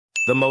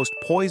The most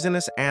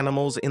poisonous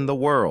animals in the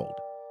world.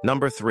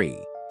 Number 3.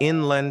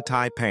 Inland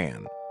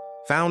taipan.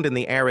 Found in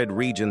the arid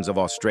regions of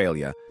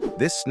Australia,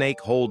 this snake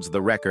holds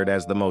the record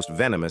as the most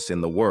venomous in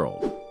the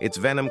world. Its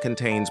venom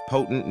contains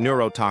potent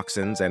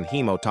neurotoxins and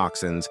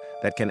hemotoxins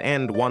that can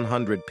end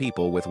 100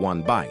 people with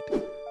one bite,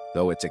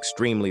 though it's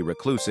extremely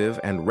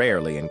reclusive and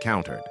rarely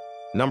encountered.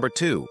 Number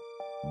 2.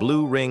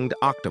 Blue-ringed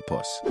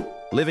octopus.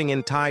 Living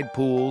in tide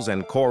pools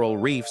and coral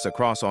reefs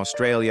across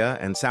Australia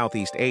and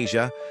Southeast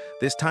Asia,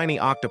 this tiny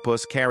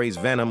octopus carries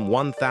venom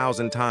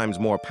 1,000 times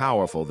more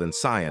powerful than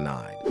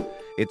cyanide.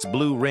 Its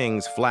blue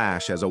rings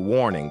flash as a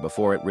warning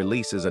before it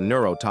releases a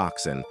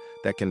neurotoxin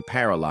that can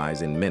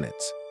paralyze in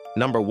minutes.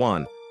 Number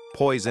 1.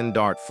 Poison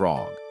dart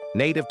frog.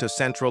 Native to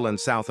Central and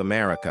South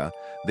America,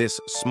 this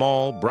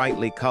small,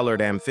 brightly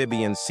colored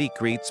amphibian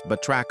secretes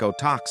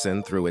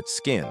batrachotoxin through its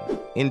skin.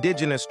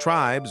 Indigenous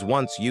tribes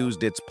once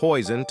used its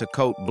poison to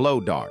coat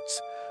blow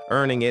darts,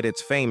 earning it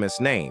its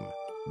famous name.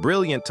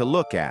 Brilliant to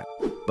look at,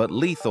 but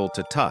lethal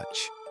to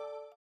touch.